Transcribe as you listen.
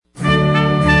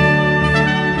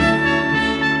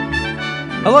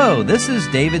Hello, this is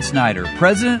David Snyder,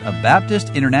 President of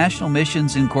Baptist International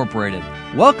Missions Incorporated,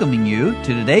 welcoming you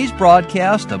to today's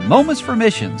broadcast of Moments for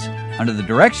Missions under the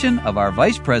direction of our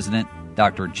Vice President,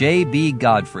 Dr. J.B.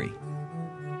 Godfrey.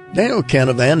 Daniel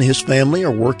Canavan and his family are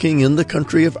working in the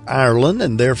country of Ireland,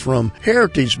 and they're from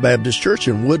Heritage Baptist Church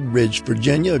in Woodbridge,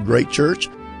 Virginia, a great church.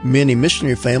 Many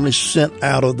missionary families sent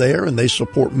out of there, and they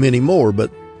support many more.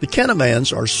 But the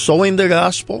Canavans are sowing the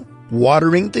gospel,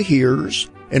 watering the hearers,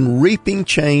 and reaping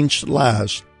changed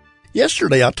lives.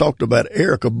 Yesterday, I talked about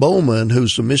Erica Bowman,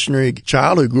 who's a missionary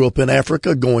child who grew up in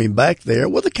Africa, going back there.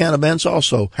 Well, the Canavans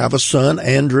also have a son,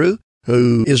 Andrew,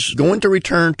 who is going to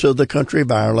return to the country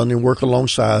of Ireland and work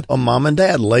alongside a mom and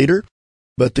dad later.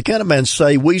 But the Canavans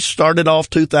say we started off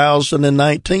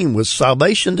 2019 with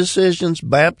salvation decisions,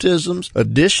 baptisms,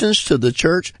 additions to the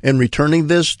church, and returning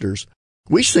visitors.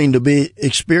 We seem to be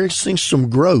experiencing some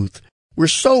growth. We're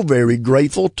so very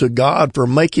grateful to God for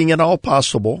making it all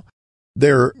possible.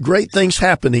 There are great things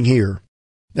happening here.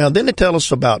 Now, then they tell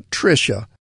us about Tricia.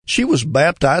 She was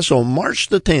baptized on March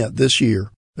the 10th this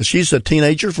year. She's a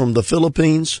teenager from the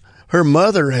Philippines. Her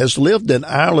mother has lived in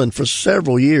Ireland for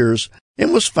several years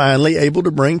and was finally able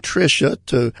to bring Tricia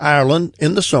to Ireland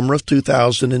in the summer of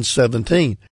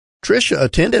 2017. Tricia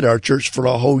attended our church for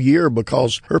a whole year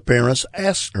because her parents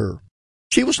asked her.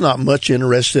 She was not much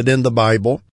interested in the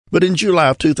Bible, but in July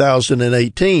of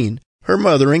 2018, her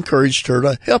mother encouraged her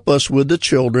to help us with the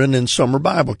children in summer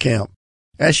Bible camp.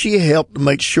 As she helped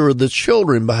make sure the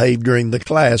children behaved during the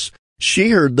class,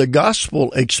 she heard the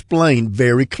gospel explained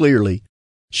very clearly.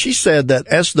 She said that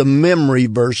as the memory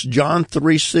verse John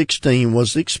 3:16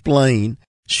 was explained,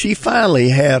 she finally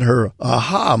had her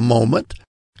aha moment.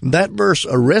 That verse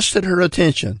arrested her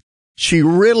attention. She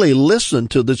really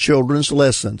listened to the children's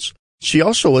lessons. She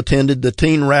also attended the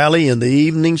teen rally in the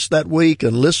evenings that week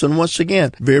and listened once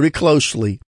again very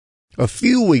closely. A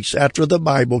few weeks after the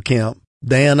Bible camp,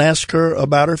 Dan asked her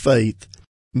about her faith.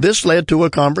 This led to a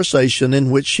conversation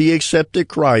in which she accepted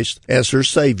Christ as her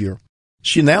Savior.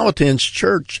 She now attends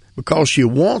church because she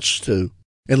wants to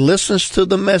and listens to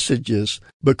the messages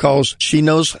because she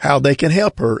knows how they can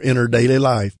help her in her daily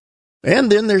life.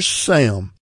 And then there's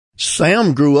Sam.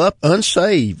 Sam grew up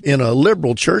unsaved in a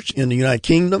liberal church in the United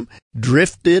Kingdom,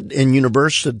 drifted in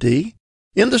university.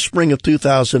 In the spring of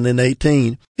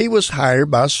 2018, he was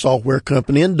hired by a software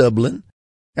company in Dublin.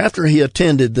 After he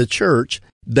attended the church,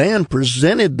 Dan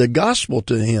presented the gospel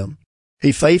to him.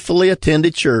 He faithfully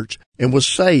attended church and was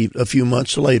saved a few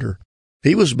months later.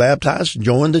 He was baptized and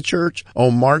joined the church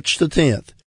on March the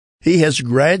 10th. He has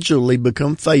gradually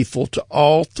become faithful to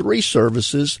all three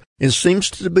services and seems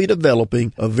to be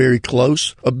developing a very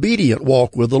close, obedient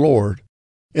walk with the Lord.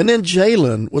 And then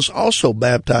Jalen was also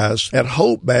baptized at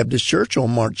Hope Baptist Church on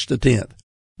March the 10th.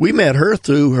 We met her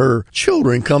through her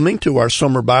children coming to our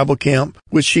summer Bible camp,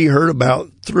 which she heard about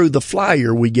through the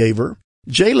flyer we gave her.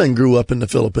 Jalen grew up in the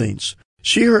Philippines.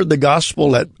 She heard the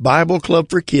gospel at Bible Club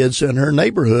for Kids in her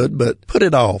neighborhood, but put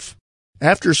it off.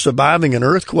 After surviving an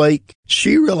earthquake,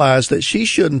 she realized that she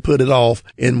shouldn't put it off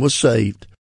and was saved.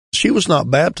 She was not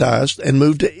baptized and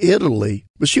moved to Italy,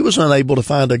 but she was unable to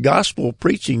find a gospel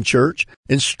preaching church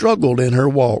and struggled in her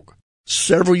walk.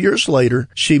 Several years later,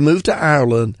 she moved to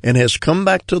Ireland and has come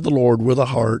back to the Lord with a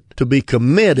heart to be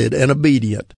committed and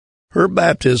obedient. Her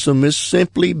baptism is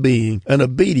simply being an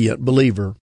obedient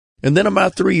believer. And then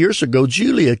about 3 years ago,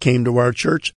 Julia came to our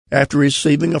church after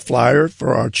receiving a flyer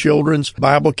for our children's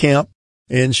Bible camp.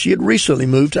 And she had recently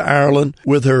moved to Ireland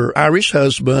with her Irish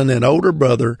husband and older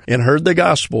brother and heard the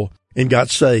gospel and got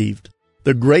saved.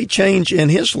 The great change in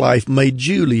his life made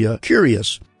Julia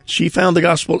curious. She found the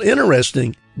gospel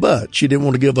interesting, but she didn't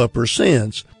want to give up her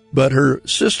sins. But her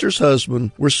sister's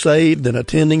husband were saved and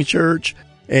attending church,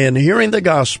 and hearing the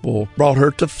gospel brought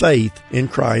her to faith in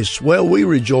Christ. Well, we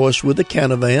rejoice with the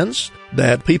Canavans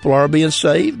that people are being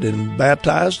saved and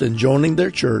baptized and joining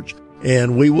their church.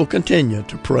 And we will continue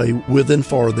to pray with and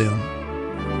for them.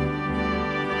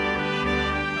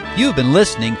 You've been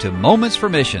listening to Moments for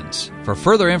Missions. For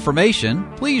further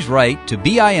information, please write to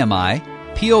BIMI,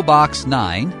 P.O. Box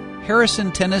 9,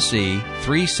 Harrison, Tennessee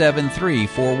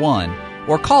 37341,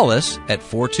 or call us at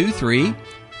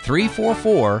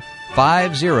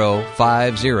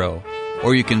 423-344-5050.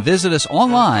 Or you can visit us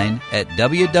online at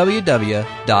www.bimi.org.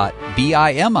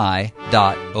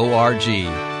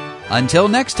 Until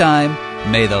next time,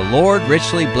 may the Lord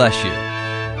richly bless you.